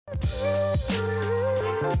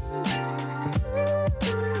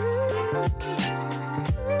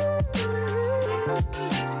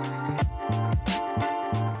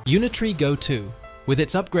Unitree Go2. With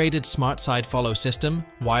its upgraded smart side follow system,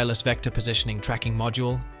 wireless vector positioning tracking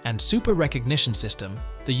module, and super recognition system,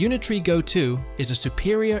 the Unitree Go2 is a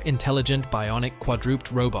superior intelligent bionic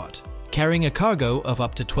quadruped robot. Carrying a cargo of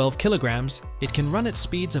up to 12 kilograms, it can run at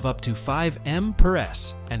speeds of up to 5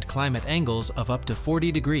 mph and climb at angles of up to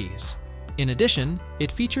 40 degrees. In addition,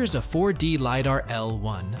 it features a 4D LiDAR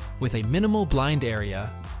L1 with a minimal blind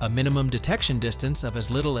area, a minimum detection distance of as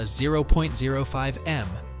little as 0.05 m,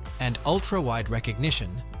 and ultra-wide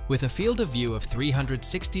recognition with a field of view of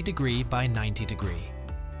 360 degree by 90 degree.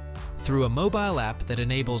 Through a mobile app that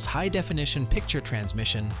enables high-definition picture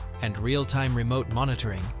transmission and real-time remote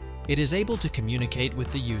monitoring, it is able to communicate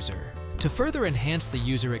with the user. To further enhance the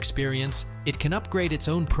user experience, it can upgrade its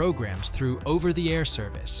own programs through over-the-air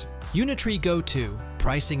service. Unitree Go2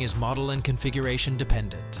 pricing is model and configuration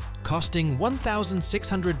dependent. Costing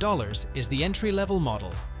 $1,600 is the entry-level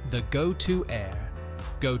model, the Go2 Air.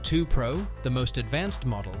 Go2 Pro, the most advanced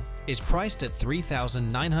model, is priced at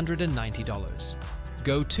 $3,990.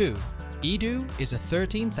 Go2 Edu is a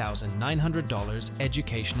 $13,900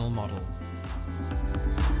 educational model.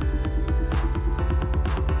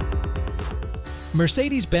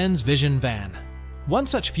 Mercedes-Benz Vision Van. One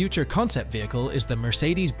such future concept vehicle is the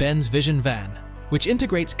Mercedes-Benz Vision Van, which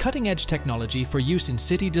integrates cutting-edge technology for use in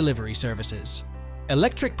city delivery services.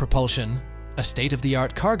 Electric propulsion, a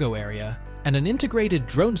state-of-the-art cargo area, and an integrated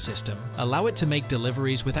drone system allow it to make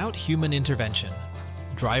deliveries without human intervention.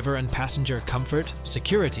 Driver and passenger comfort,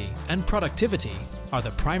 security, and productivity are the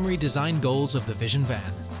primary design goals of the Vision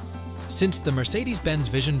Van. Since the Mercedes-Benz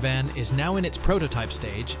Vision Van is now in its prototype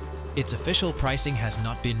stage, its official pricing has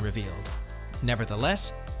not been revealed.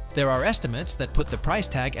 Nevertheless, there are estimates that put the price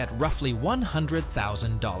tag at roughly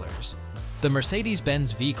 $100,000. The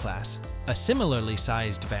Mercedes-Benz V-Class, a similarly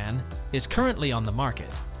sized van, is currently on the market,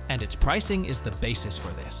 and its pricing is the basis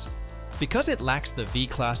for this. Because it lacks the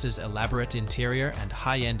V-Class's elaborate interior and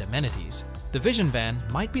high-end amenities, the Vision Van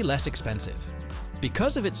might be less expensive.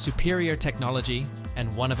 Because of its superior technology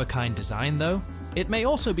and one-of-a-kind design though, it may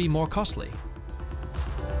also be more costly.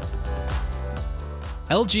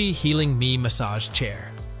 LG Healing Me Massage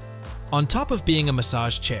Chair. On top of being a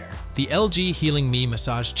massage chair, the LG Healing Me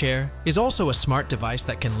Massage Chair is also a smart device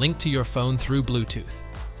that can link to your phone through Bluetooth.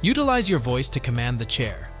 Utilize your voice to command the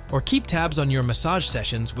chair, or keep tabs on your massage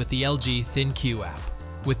sessions with the LG ThinQ app.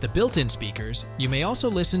 With the built-in speakers, you may also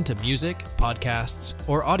listen to music, podcasts,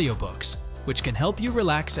 or audiobooks, which can help you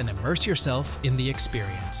relax and immerse yourself in the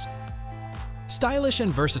experience. Stylish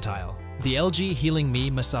and versatile, the LG Healing Me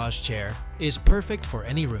Massage Chair is perfect for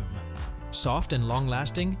any room. Soft and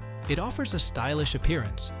long-lasting, it offers a stylish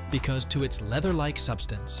appearance because to its leather-like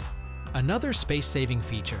substance. Another space-saving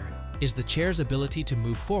feature is the chair's ability to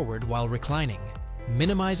move forward while reclining,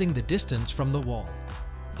 minimizing the distance from the wall.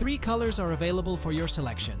 3 colors are available for your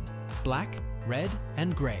selection: black, red,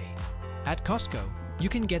 and gray. At Costco, you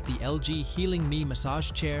can get the LG Healing Me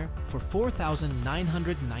Massage Chair for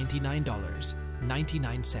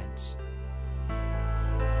 $4,999.99.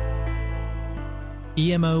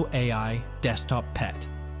 EmoAI Desktop Pet.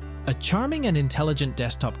 A charming and intelligent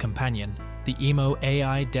desktop companion, the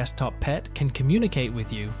EmoAI Desktop Pet can communicate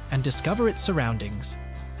with you and discover its surroundings.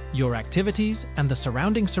 Your activities and the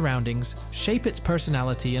surroundings shape its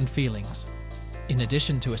personality and feelings. In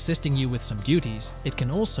addition to assisting you with some duties, it can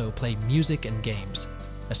also play music and games.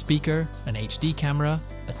 A speaker, an HD camera,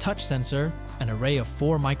 a touch sensor, an array of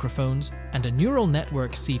 4 microphones, and a neural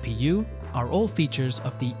network CPU are all features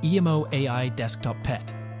of the EmoAI Desktop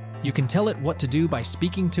Pet. You can tell it what to do by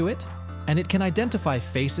speaking to it, and it can identify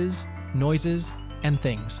faces, noises, and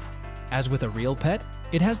things. As with a real pet,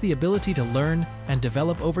 it has the ability to learn and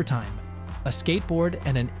develop over time. A skateboard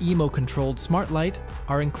and an EMO-controlled smart light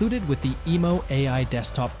are included with the EmoAI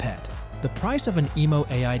Desktop Pet. The price of an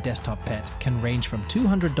EmoAI Desktop Pet can range from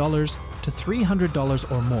 $200 to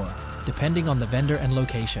 $300 or more, depending on the vendor and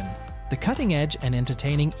location. The cutting-edge and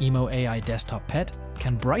entertaining EmoAI Desktop Pet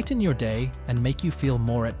can brighten your day and make you feel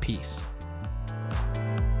more at peace.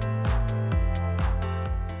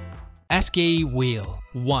 SKWHEEL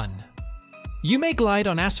 1. You may glide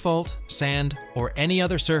on asphalt, sand, or any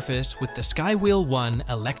other surface with the SkyWheel 1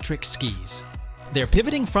 electric skis. Their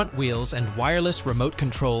pivoting front wheels and wireless remote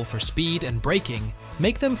control for speed and braking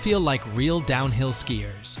make them feel like real downhill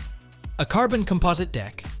skiers. A carbon composite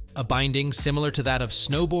deck, a binding similar to that of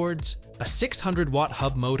snowboards, a 600-watt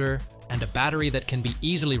hub motor, and a battery that can be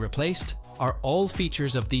easily replaced are all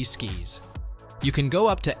features of these skis. You can go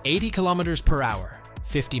up to 80 kilometers per hour,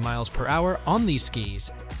 50 miles per hour on these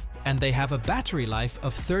skis, and they have a battery life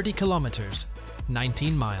of 30 kilometers,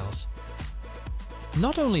 19 miles.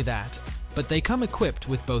 Not only that, but they come equipped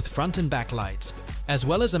with both front and back lights, as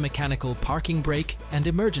well as a mechanical parking brake and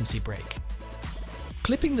emergency brake.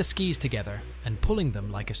 Clipping the skis together and pulling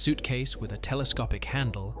them like a suitcase with a telescopic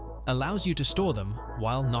handle allows you to store them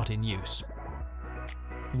while not in use.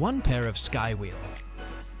 One pair of SkyWheel.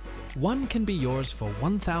 One can be yours for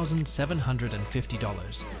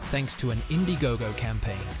 $1,750 thanks to an Indiegogo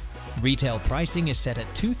campaign. Retail pricing is set at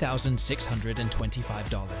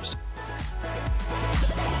 $2,625.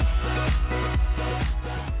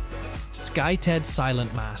 Skyted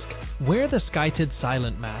Silent Mask. Wear the Skyted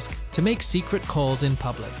Silent Mask to make secret calls in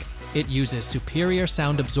public. It uses superior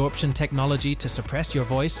sound absorption technology to suppress your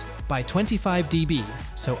voice by 25 dB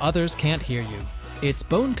so others can't hear you. Its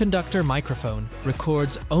bone conductor microphone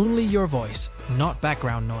records only your voice, not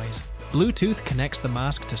background noise. Bluetooth connects the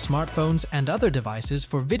mask to smartphones and other devices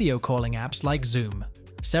for video calling apps like Zoom.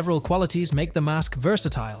 Several qualities make the mask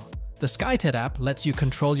versatile. The Skyted app lets you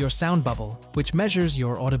control your sound bubble, which measures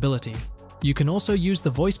your audibility. You can also use the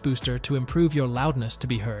voice booster to improve your loudness to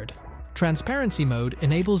be heard. Transparency mode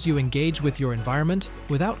enables you to engage with your environment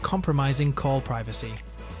without compromising call privacy.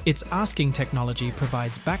 Its asking technology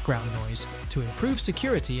provides background noise to improve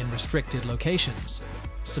security in restricted locations.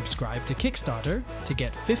 Subscribe to Kickstarter to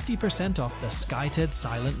get 50% off the Skyted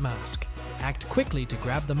Silent Mask. Act quickly to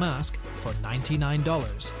grab the mask for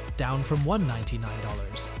 $99, down from $199.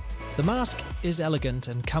 The mask is elegant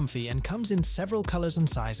and comfy and comes in several colors and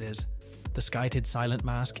sizes. The Skyted Silent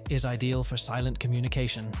Mask is ideal for silent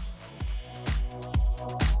communication.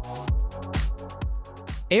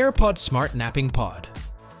 Airpod Smart Napping Pod.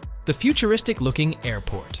 The futuristic-looking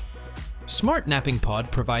airport. Smart Napping Pod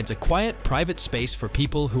provides a quiet, private space for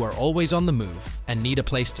people who are always on the move and need a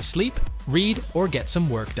place to sleep, read, or get some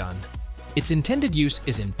work done. Its intended use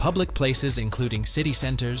is in public places including city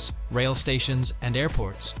centers, rail stations, and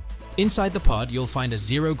airports. Inside the pod, you'll find a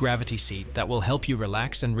zero-gravity seat that will help you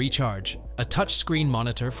relax and recharge, a touchscreen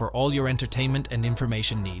monitor for all your entertainment and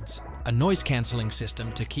information needs, a noise-canceling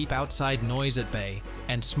system to keep outside noise at bay,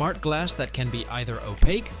 and smart glass that can be either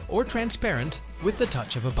opaque or transparent with the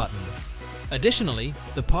touch of a button. Additionally,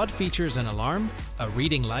 the pod features an alarm, a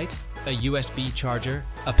reading light, a USB charger,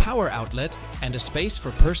 a power outlet, and a space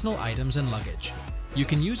for personal items and luggage. You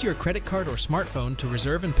can use your credit card or smartphone to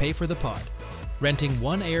reserve and pay for the pod. Renting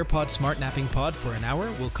one AirPod Smart Napping Pod for an hour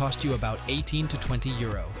will cost you about 18 to 20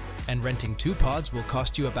 euro, and renting two pods will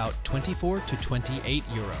cost you about 24 to 28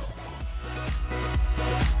 euro.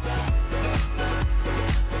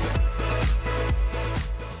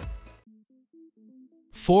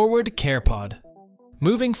 Forward CarePod.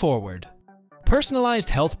 Moving forward. Personalized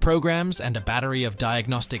health programs and a battery of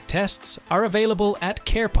diagnostic tests are available at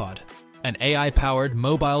CarePod, an AI-powered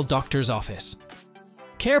mobile doctor's office.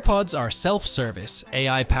 CarePods are self-service,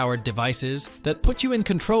 AI-powered devices that put you in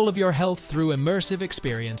control of your health through immersive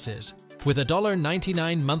experiences. With a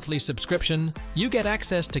 $99 monthly subscription, you get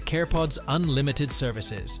access to CarePod's unlimited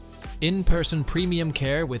services. In-person premium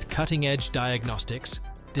care with cutting-edge diagnostics,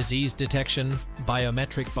 disease detection,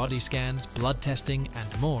 biometric body scans, blood testing,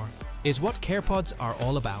 and more is what CarePods are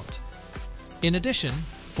all about. In addition,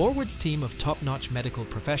 Forward's team of top-notch medical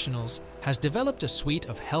professionals has developed a suite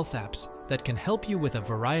of health apps that can help you with a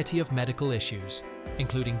variety of medical issues,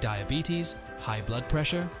 including diabetes, high blood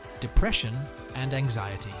pressure, depression, and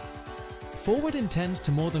anxiety. Forward intends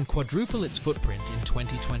to more than quadruple its footprint in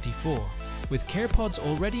 2024, with CarePods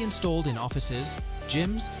already installed in offices,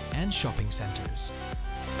 gyms, and shopping centers.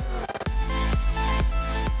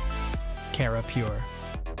 Carapure.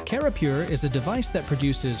 Carapure is a device that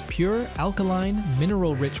produces pure, alkaline,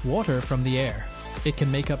 mineral-rich water from the air. It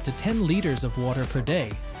can make up to 10 liters of water per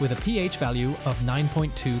day, with a pH value of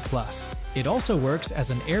 9.2+. It also works as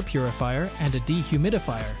an air purifier and a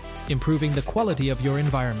dehumidifier, improving the quality of your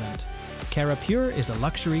environment. Carapure is a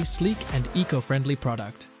luxury, sleek, and eco-friendly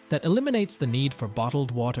product that eliminates the need for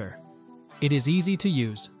bottled water. It is easy to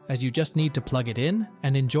use, as you just need to plug it in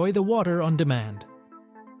and enjoy the water on demand.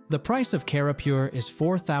 The price of Carapure is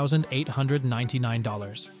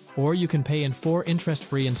 $4,899, or you can pay in 4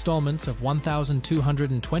 interest-free installments of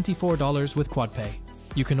 $1,224 with QuadPay.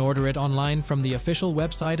 You can order it online from the official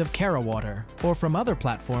website of Carawater, or from other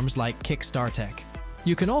platforms like Kickstartech.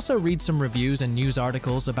 You can also read some reviews and news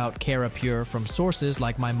articles about Carapure from sources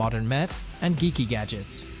like My Modern Met and Geeky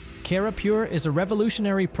Gadgets. Carapure is a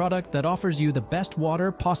revolutionary product that offers you the best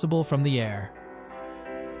water possible from the air.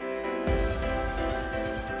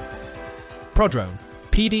 PRODRONE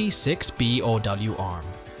PD6B or W arm.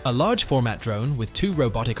 A large format drone with 2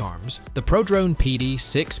 robotic arms, the PRODRONE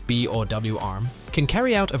PD6B or W arm can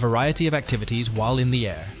carry out a variety of activities while in the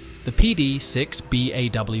air. The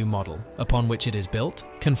PD6B model, upon which it is built,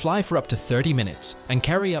 can fly for up to 30 minutes and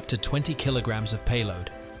carry up to 20 kilograms of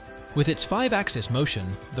payload. With its 5-axis motion,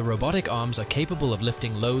 the robotic arms are capable of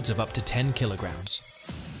lifting loads of up to 10 kilograms.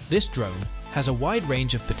 This drone has a wide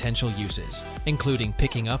range of potential uses, including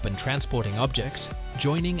picking up and transporting objects,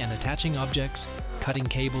 joining and attaching objects, cutting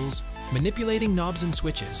cables, manipulating knobs and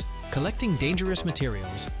switches, collecting dangerous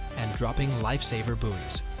materials, and dropping lifesaver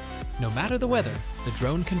buoys. No matter the weather, the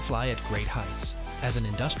drone can fly at great heights. As an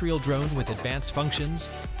industrial drone with advanced functions,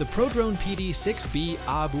 the PRODRONE PD6B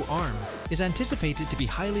arm is anticipated to be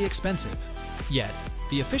highly expensive. Yet,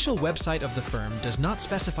 the official website of the firm does not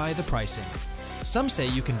specify the pricing. Some say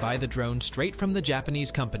you can buy the drone straight from the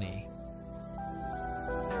Japanese company.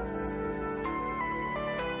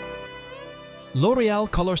 LOreal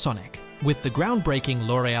COLORSONIC. With the groundbreaking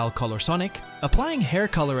LOreal COLORSONIC, applying hair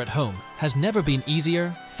color at home has never been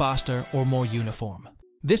easier, faster, or more uniform.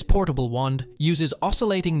 This portable wand uses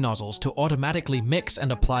oscillating nozzles to automatically mix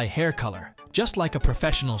and apply hair color, just like a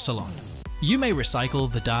professional salon. You may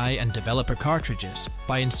recycle the dye and developer cartridges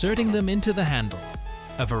by inserting them into the handle.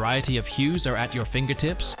 A variety of hues are at your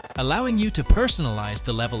fingertips, allowing you to personalize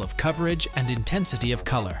the level of coverage and intensity of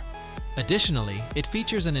color. Additionally, it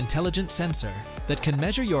features an intelligent sensor that can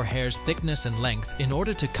measure your hair's thickness and length in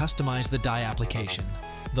order to customize the dye application.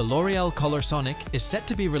 The LOreal COLORSONIC is set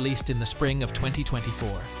to be released in the spring of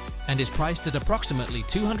 2024 and is priced at approximately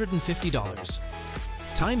 $250.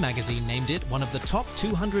 Time magazine named it one of the top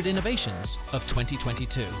 200 innovations of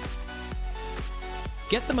 2022.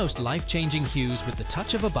 Get the most life-changing hues with the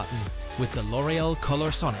touch of a button with the LOreal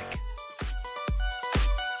COLORSONIC.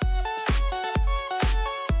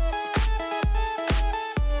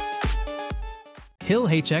 HIL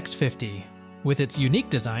HX50. With its unique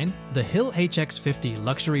design, the HIL HX50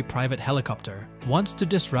 luxury private helicopter wants to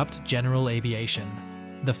disrupt general aviation.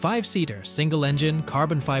 The 5-seater, single-engine,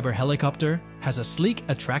 carbon fiber helicopter has a sleek,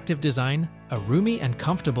 attractive design, a roomy and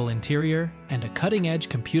comfortable interior, and a cutting-edge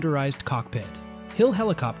computerized cockpit. HIL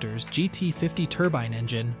Helicopter's GT50 turbine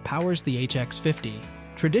engine powers the HX50.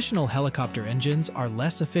 Traditional helicopter engines are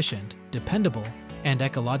less efficient, dependable, and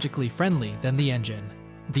ecologically friendly than the engine.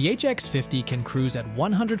 The HX50 can cruise at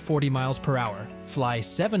 140 miles per hour, fly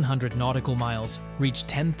 700 nautical miles, reach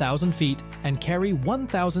 10,000 feet, and carry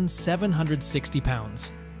 1,760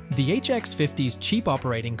 pounds. The HX50's cheap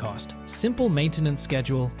operating cost, simple maintenance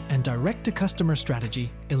schedule, and direct-to-customer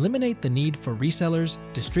strategy eliminate the need for resellers,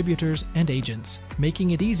 distributors, and agents,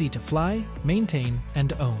 making it easy to fly, maintain,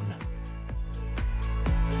 and own.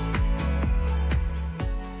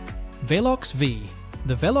 VeloX V.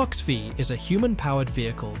 The VeloX V is a human-powered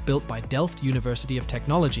vehicle built by Delft University of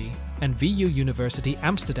Technology and VU University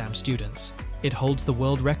Amsterdam students. It holds the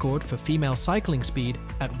world record for female cycling speed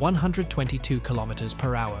at 122 km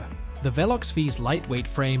per hour. The VeloX V's lightweight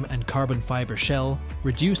frame and carbon fiber shell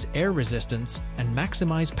reduce air resistance and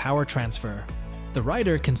maximize power transfer. The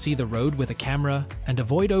rider can see the road with a camera and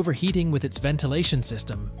avoid overheating with its ventilation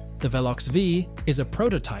system. The VeloX V is a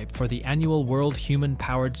prototype for the annual World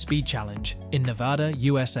Human-Powered Speed Challenge in Nevada,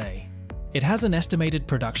 USA. It has an estimated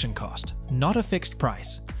production cost, not a fixed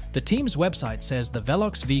price. The team's website says the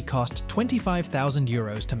VeloX V cost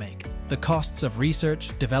 €25,000 to make. The costs of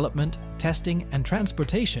research, development, testing, and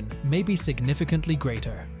transportation may be significantly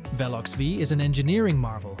greater. VeloX V is an engineering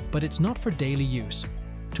marvel, but it's not for daily use.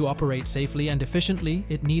 To operate safely and efficiently,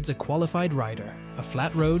 it needs a qualified rider, a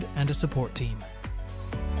flat road, and a support team.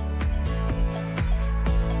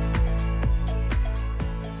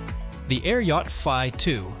 The Air Yacht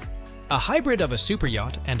V2. A hybrid of a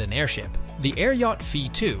superyacht and an airship, the Air Yacht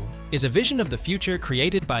V2 is a vision of the future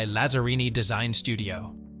created by Lazzarini Design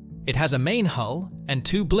Studio. It has a main hull and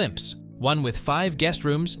 2 blimps, one with 5 guest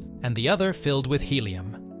rooms and the other filled with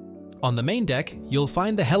helium. On the main deck, you'll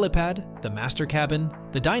find the helipad, the master cabin,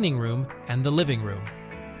 the dining room, and the living room.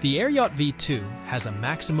 The Air Yacht V2 has a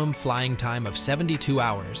maximum flying time of 72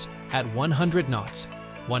 hours at 100 knots,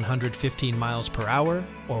 115 miles per hour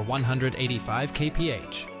or 185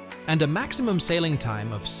 kph, and a maximum sailing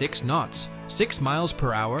time of 6 knots, 6 miles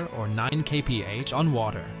per hour or 9 kph on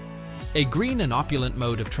water. A green and opulent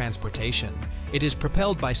mode of transportation, it is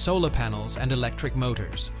propelled by solar panels and electric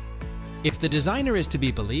motors. If the designer is to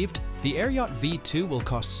be believed, the Air Yacht V2 will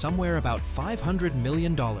cost somewhere about $500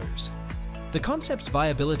 million. The concept's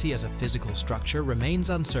viability as a physical structure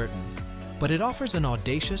remains uncertain, but it offers an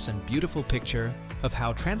audacious and beautiful picture of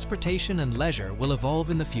how transportation and leisure will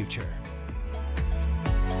evolve in the future.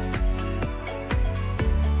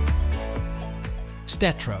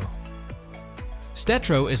 sTetro.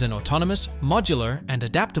 sTetro is an autonomous, modular, and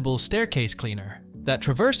adaptable staircase cleaner. that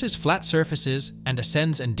traverses flat surfaces and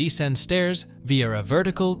ascends and descends stairs via a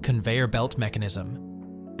vertical conveyor belt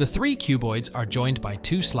mechanism. The 3 cuboids are joined by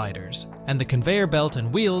 2 sliders, and the conveyor belt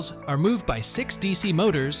and wheels are moved by 6 DC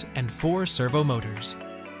motors and 4 servo motors.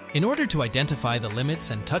 In order to identify the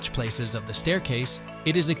limits and touch places of the staircase,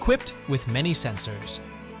 it is equipped with many sensors.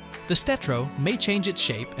 The sTetro may change its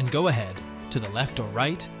shape and go ahead, to the left or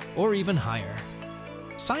right, or even higher.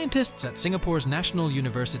 Scientists at Singapore's National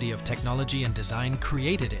University of Technology and Design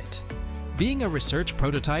created it. Being a research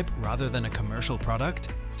prototype rather than a commercial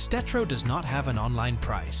product, sTetro does not have an online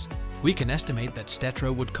price. We can estimate that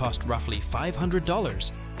sTetro would cost roughly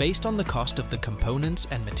 $500 based on the cost of the components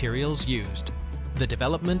and materials used. The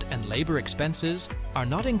development and labor expenses are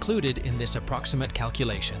not included in this approximate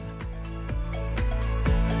calculation.